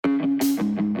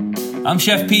I'm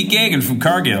Chef Pete Gagan from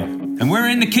Cargill, and we're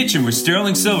in the kitchen with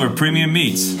Sterling Silver Premium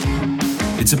Meats.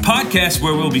 It's a podcast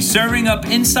where we'll be serving up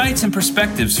insights and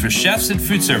perspectives for chefs and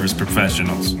food service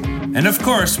professionals. And of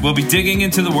course, we'll be digging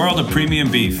into the world of premium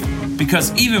beef,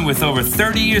 because even with over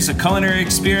 30 years of culinary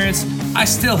experience, I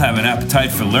still have an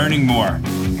appetite for learning more.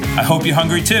 I hope you're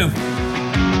hungry too.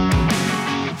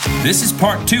 This is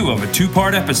part 2 of a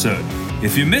 2-part episode.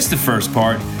 If you missed the first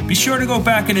part, be sure to go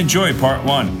back and enjoy part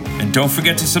 1. And don't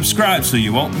forget to subscribe so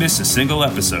you won't miss a single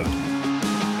episode.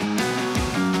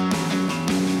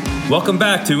 Welcome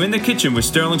back to In the Kitchen with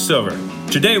Sterling Silver.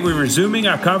 Today we're resuming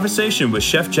our conversation with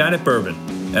Chef Janet Bourbon.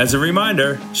 As a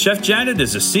reminder, Chef Janet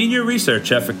is a senior research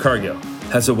chef at Cargill,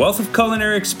 has a wealth of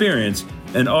culinary experience,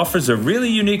 and offers a really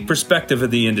unique perspective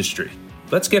of the industry.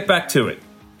 Let's get back to it.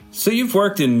 So you've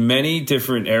worked in many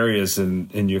different areas in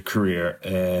your career,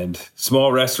 and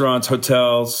small restaurants,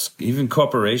 hotels, even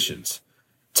corporations.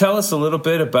 Tell us a little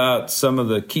bit about some of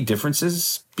the key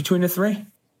differences between the three.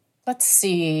 Let's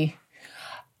see.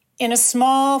 In a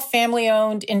small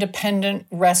family-owned independent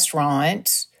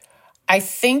restaurant, I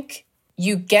think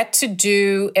you get to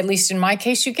do, at least in my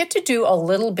case, you get to do a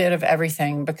little bit of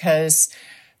everything, because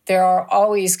there are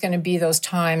always going to be those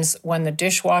times when the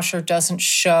dishwasher doesn't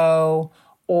show,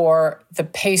 or the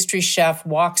pastry chef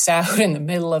walks out in the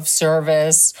middle of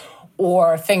service,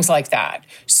 or things like that.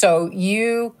 So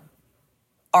you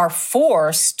are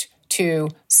forced to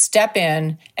step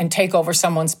in and take over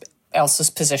someone else's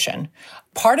position.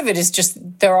 Part of it is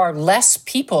just there are less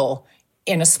people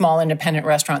in a small independent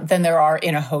restaurant than there are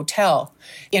in a hotel.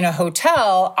 In a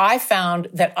hotel, I found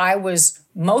that I was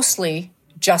mostly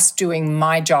just doing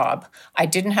my job. I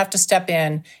didn't have to step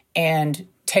in and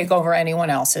take over anyone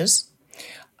else's.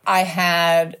 I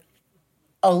had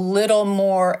a little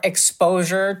more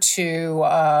exposure to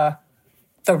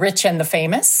the rich and the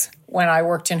famous. When I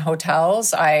worked in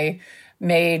hotels, I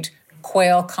made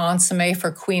quail consomme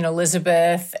for Queen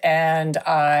Elizabeth, and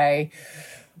I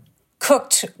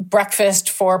cooked breakfast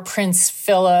for Prince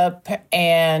Philip,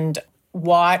 and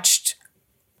watched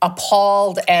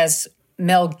appalled as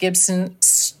Mel Gibson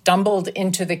stumbled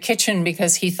into the kitchen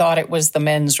because he thought it was the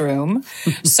men's room.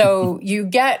 So you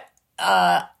get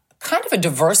kind of a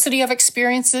diversity of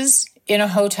experiences in a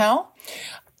hotel.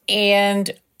 And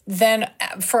then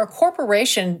for a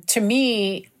corporation, to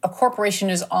me, a corporation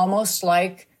is almost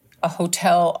like a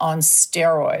hotel on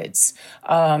steroids.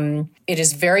 It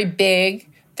is very big.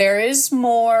 There is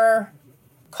more,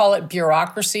 call it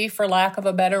bureaucracy for lack of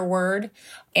a better word.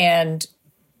 And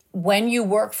when you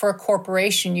work for a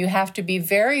corporation, you have to be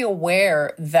very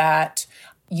aware that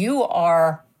you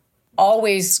are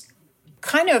always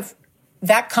kind of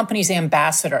that company's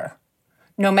ambassador,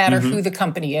 no matter who the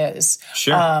company is.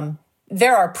 Sure.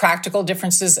 There are practical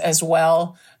differences as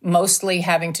well, mostly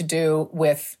having to do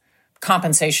with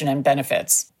compensation and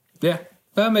benefits. Yeah,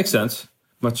 that makes sense.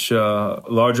 Much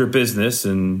larger business,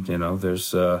 and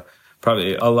there's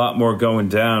probably a lot more going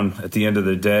down at the end of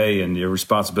the day, and your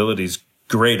responsibility's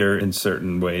greater in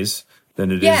certain ways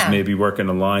than it is maybe working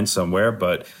a line somewhere.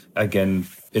 But again,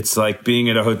 it's like being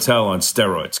at a hotel on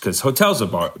steroids, because hotels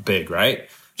are big, right?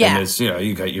 Yeah. And it's,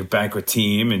 you got your banquet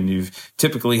team, and you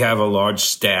typically have a large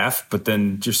staff, but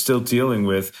then you're still dealing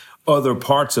with other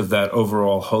parts of that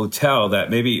overall hotel that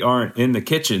maybe aren't in the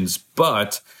kitchens,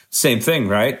 but same thing,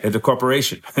 right? At a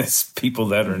corporation, it's people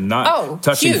that are not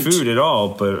touching food at all,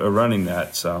 but are running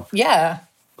that. So yeah.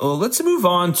 Well, let's move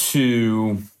on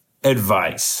to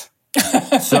advice.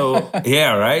 So,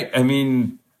 yeah, right? I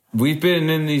mean, we've been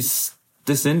in this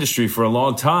industry for a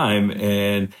long time,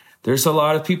 and there's a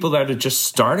lot of people that are just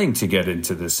starting to get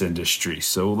into this industry.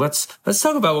 So let's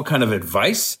talk about what kind of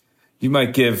advice you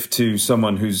might give to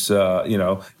someone who's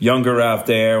younger out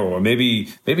there, or maybe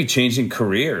changing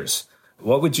careers.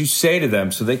 What would you say to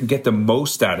them so they can get the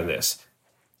most out of this?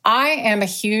 I am a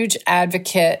huge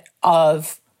advocate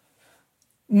of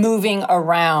moving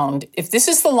around. If this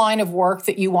is the line of work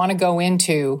that you want to go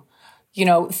into,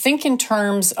 think in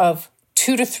terms of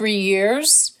 2 to 3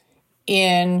 years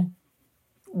in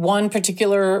one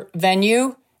particular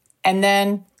venue, and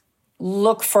then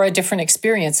look for a different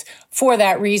experience for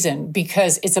that reason,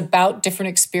 because it's about different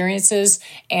experiences.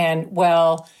 And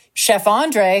Chef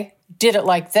Andre did it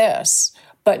like this,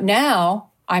 but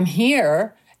now I'm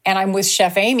here and I'm with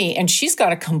Chef Amy, and she's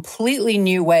got a completely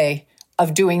new way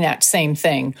of doing that same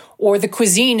thing, or the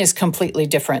cuisine is completely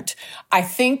different. I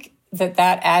think that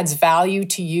adds value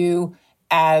to you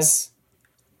as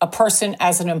a person,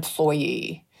 as an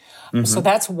employee. So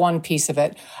that's one piece of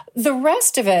it. The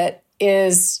rest of it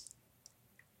is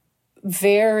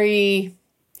very,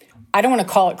 I don't want to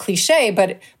call it cliche,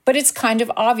 but it's kind of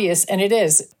obvious, and it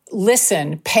is.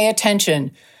 listen, pay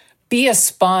attention, be a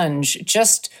sponge,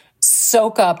 just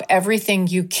soak up everything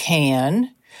you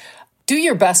can, do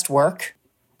your best work.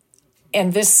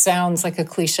 And this sounds like a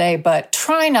cliche, but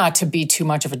try not to be too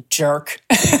much of a jerk.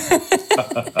 Because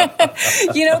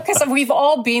we've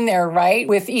all been there, right?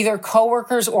 With either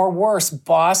coworkers or worse,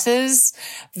 bosses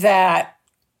that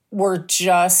were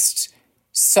just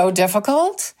so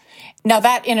difficult. Now,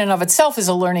 that in and of itself is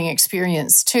a learning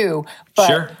experience too. But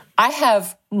sure. I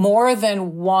have more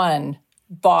than one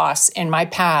boss in my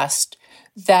past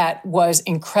that was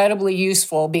incredibly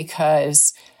useful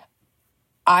because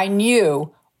I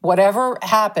knew whatever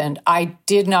happened, I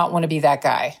did not want to be that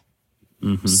guy.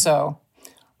 Mm-hmm. So,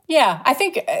 yeah, I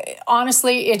think,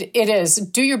 honestly, it is.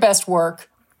 Do your best work.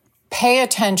 Pay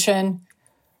attention.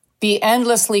 Be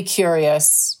endlessly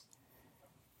curious.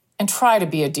 And try to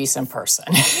be a decent person.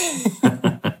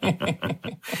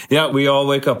 Yeah, we all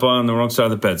wake up on the wrong side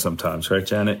of the bed sometimes, right,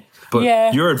 Janet?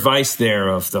 But your advice there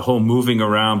of the whole moving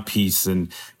around piece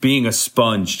and being a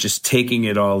sponge, just taking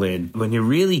it all in, when you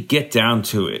really get down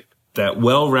to it, that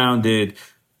well-rounded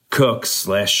cook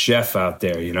 / chef out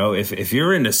there, if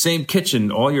you're in the same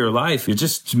kitchen all your life, you're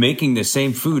just making the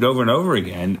same food over and over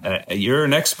again, you're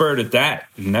an expert at that.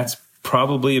 And that's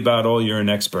probably about all you're an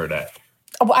expert at.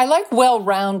 I like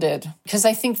well-rounded because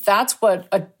I think that's what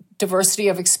a diversity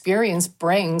of experience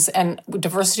brings. And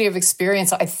diversity of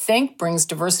experience, I think, brings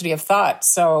diversity of thought.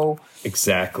 So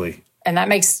exactly. And that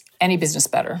makes any business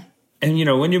better. And,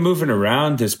 when you're moving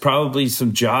around, there's probably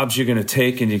some jobs you're going to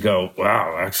take and you go,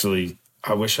 wow, actually,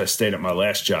 I wish I stayed at my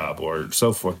last job or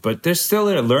so forth. But there's still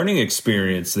a learning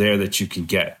experience there that you can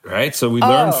get, right? So we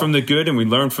learn from the good and we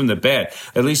learn from the bad.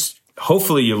 At least,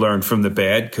 hopefully you learn from the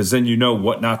bad because then you know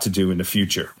what not to do in the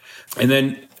future. And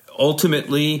then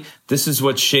ultimately, this is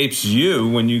what shapes you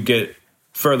when you get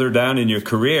further down in your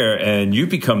career and you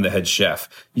become the head chef.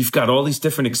 You've got all these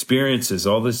different experiences,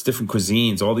 all these different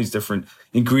cuisines, all these different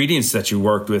ingredients that you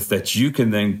worked with that you can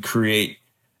then create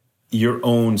your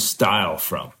own style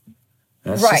from.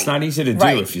 That's just not easy to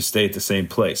do if you stay at the same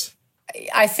place.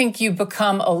 I think you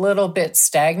become a little bit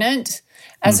stagnant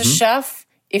as a chef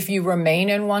if you remain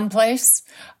in one place.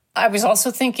 I was also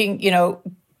thinking,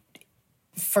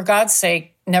 for God's sake,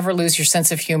 never lose your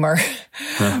sense of humor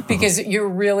because you're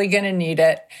really going to need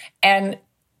it. And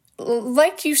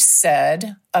like you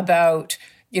said about,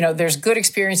 there's good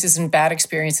experiences and bad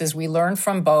experiences. We learn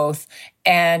from both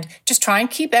and just try and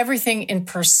keep everything in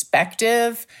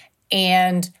perspective.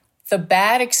 And the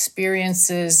bad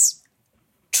experiences,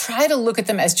 try to look at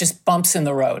them as just bumps in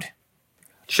the road.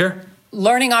 Sure.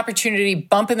 Learning opportunity,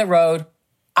 bump in the road,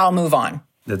 I'll move on.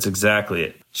 That's exactly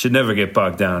it. Should never get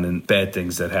bogged down in bad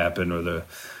things that happen or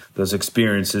those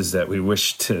experiences that we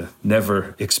wish to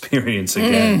never experience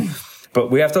again. But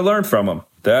we have to learn from them.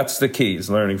 That's the key, is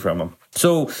learning from them.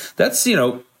 So that's,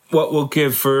 what we'll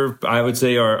give for, I would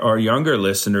say, our younger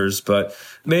listeners, but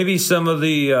maybe some of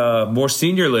the more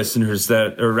senior listeners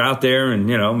that are out there and,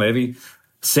 maybe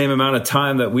same amount of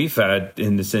time that we've had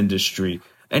in this industry.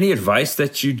 Any advice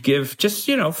that you'd give just,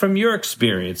 from your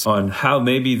experience on how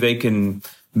maybe they can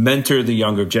mentor the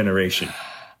younger generation?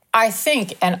 I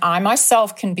think, and I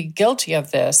myself can be guilty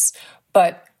of this,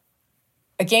 but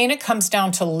again, it comes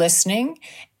down to listening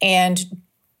and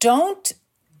don't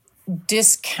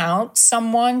discount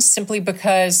someone simply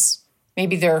because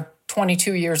maybe they're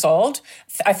 22 years old.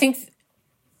 I think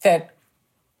that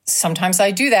sometimes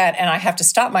I do that and I have to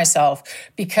stop myself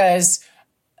because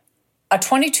a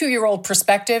 22-year-old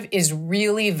perspective is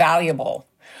really valuable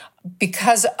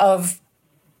because of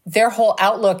their whole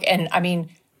outlook. And I mean,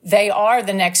 they are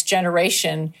the next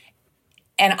generation.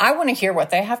 And I want to hear what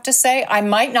they have to say. I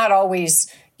might not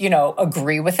always,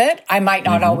 agree with it. I might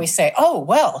not always say, oh,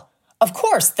 well, of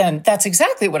course, then that's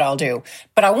exactly what I'll do.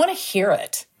 But I want to hear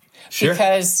it. Sure.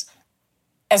 Because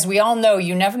as we all know,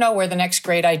 you never know where the next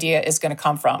great idea is going to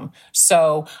come from.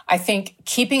 So I think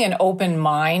keeping an open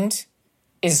mind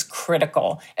is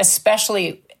critical,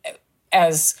 especially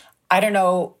as, I don't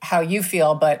know how you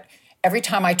feel, but every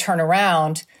time I turn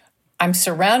around, I'm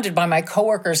surrounded by my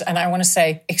coworkers and I want to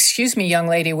say, excuse me, young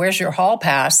lady, where's your hall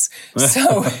pass?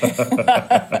 So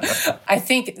I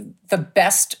think the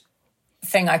best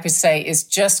thing I could say is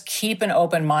just keep an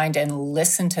open mind and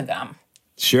listen to them.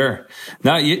 Sure.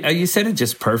 Now, you said it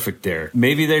just perfect there.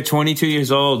 Maybe they're 22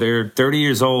 years old, they're 30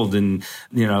 years old, and,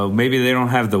 maybe they don't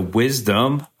have the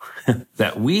wisdom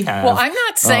that we have. Well, I'm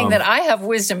not saying that I have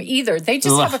wisdom either. They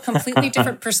just have a completely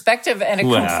different perspective and a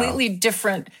completely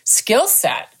different skill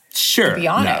set. Sure. To be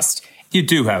honest. No. You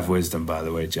do have wisdom, by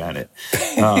the way, Janet.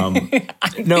 No,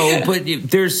 but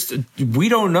we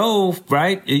don't know,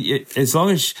 right? As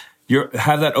long as you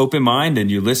have that open mind and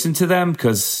you listen to them,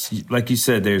 because like you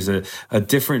said, there's a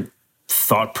different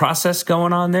thought process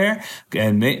going on there.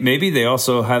 And maybe they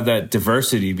also have that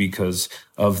diversity because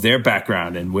of their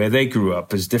background and where they grew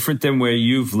up is different than where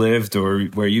you've lived or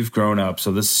where you've grown up.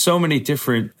 So there's so many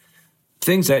different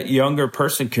things that younger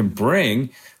person can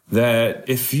bring that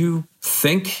if you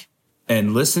think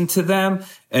and listen to them,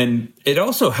 and it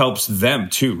also helps them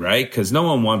too, right? Because no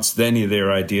one wants any of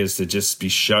their ideas to just be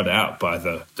shut out by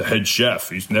the head chef.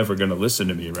 He's never going to listen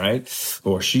to me, right?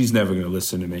 Or she's never going to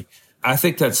listen to me. I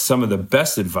think that's some of the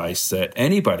best advice that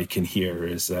anybody can hear,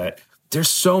 is that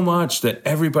there's so much that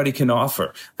everybody can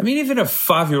offer. I mean, even a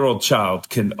 5-year-old child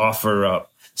can offer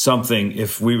up something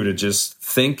if we were to just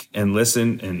think and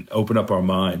listen and open up our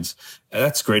minds.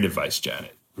 That's great advice,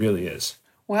 Janet. It really is.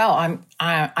 Well,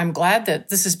 I'm glad that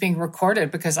this is being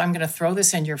recorded, because I'm going to throw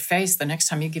this in your face the next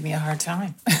time you give me a hard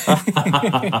time.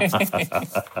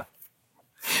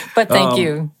 But thank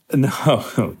you.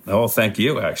 No, thank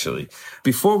you, actually.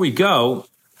 Before we go,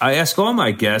 I ask all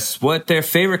my guests what their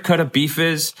favorite cut of beef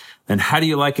is and how do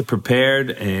you like it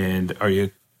prepared, and are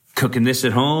you cooking this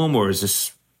at home, or is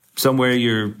this somewhere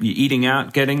you're eating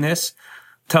out getting this?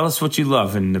 Tell us what you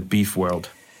love in the beef world.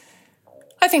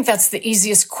 I think that's the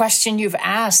easiest question you've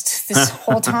asked this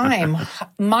whole time.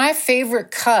 My favorite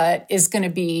cut is going to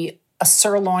be a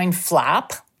sirloin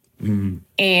flap.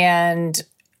 And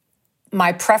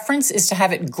my preference is to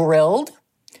have it grilled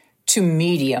to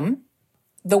medium.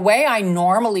 The way I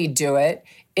normally do it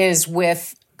is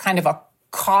with kind of a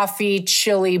coffee,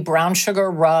 chili, brown sugar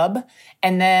rub.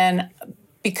 And then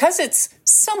because it's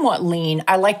somewhat lean,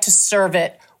 I like to serve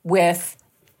it with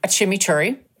a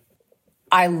chimichurri.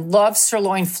 I love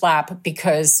sirloin flap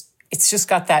because it's just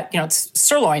got that, it's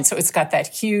sirloin, so it's got that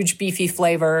huge beefy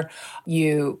flavor.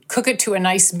 You cook it to a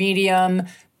nice medium,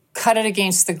 cut it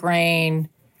against the grain,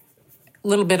 a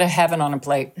little bit of heaven on a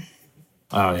plate.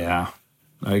 Oh, yeah.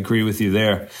 I agree with you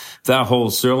there. That whole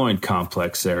sirloin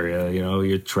complex area,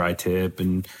 your tri-tip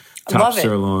and top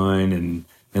sirloin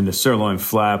and the sirloin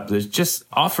flap, that just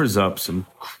offers up some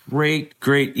great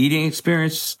eating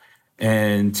experience.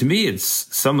 And to me, it's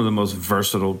some of the most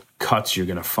versatile cuts you're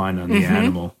going to find on the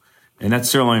animal. And that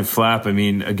sirloin flap, I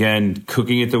mean, again,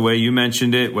 cooking it the way you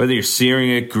mentioned it, whether you're searing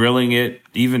it, grilling it,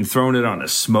 even throwing it on a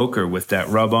smoker with that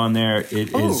rub on there,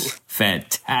 it is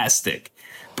fantastic.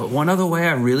 But one other way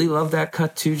I really love that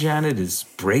cut too, Janet, is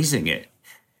braising it.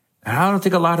 And I don't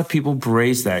think a lot of people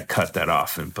braise that cut that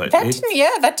often. But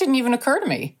that didn't even occur to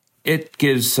me. It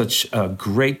gives such a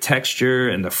great texture,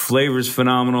 and the flavor's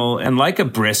phenomenal. And like a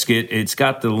brisket, it's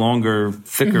got the longer,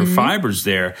 thicker fibers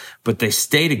there, but they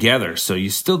stay together. So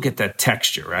you still get that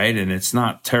texture, right? And it's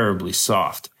not terribly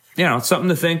soft. It's something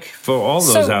to think for all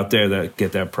those out there that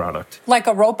get that product. Like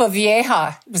a ropa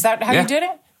vieja. Was that how you did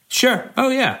it? Sure. Oh,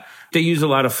 yeah. They use a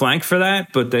lot of flank for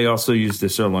that, but they also use the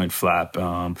sirloin flap.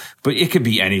 But it could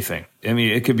be anything. I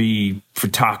mean, it could be for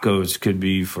tacos, could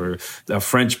be for a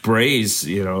French braise.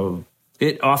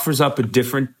 It offers up a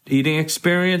different eating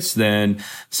experience than,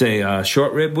 say, a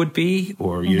short rib would be,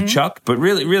 or your chuck. But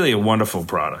really, really a wonderful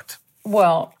product.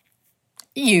 Well,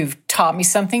 you've taught me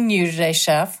something new today,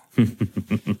 Chef.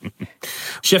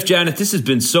 Chef Janet, this has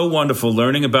been so wonderful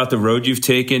learning about the road you've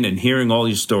taken and hearing all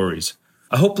your stories.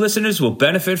 I hope listeners will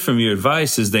benefit from your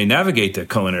advice as they navigate their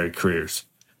culinary careers.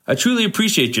 I truly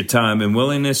appreciate your time and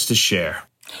willingness to share.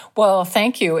 Well,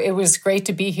 thank you. It was great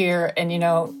to be here. And,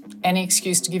 any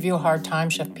excuse to give you a hard time,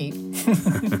 Chef Pete.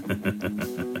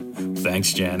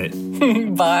 Thanks, Janet.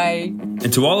 Bye.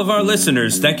 And to all of our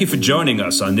listeners, thank you for joining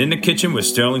us on In the Kitchen with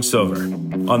Sterling Silver.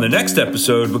 On the next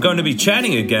episode, we're going to be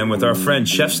chatting again with our friend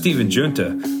Chef Steven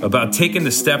Junta about taking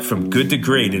the step from good to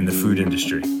great in the food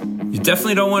industry. You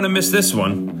definitely don't want to miss this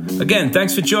one. Again,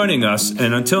 thanks for joining us,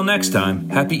 and until next time,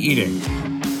 happy eating.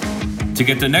 To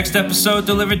get the next episode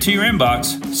delivered to your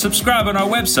inbox, subscribe on our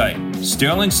website,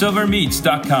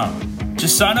 sterlingsilvermeats.com.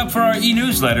 Just sign up for our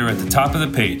e-newsletter at the top of the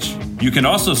page. You can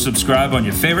also subscribe on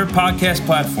your favorite podcast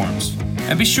platforms.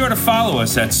 And be sure to follow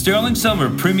us at Sterling Silver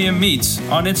Premium Meats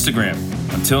on Instagram.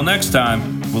 Until next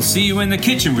time, we'll see you in the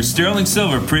kitchen with Sterling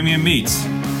Silver Premium Meats.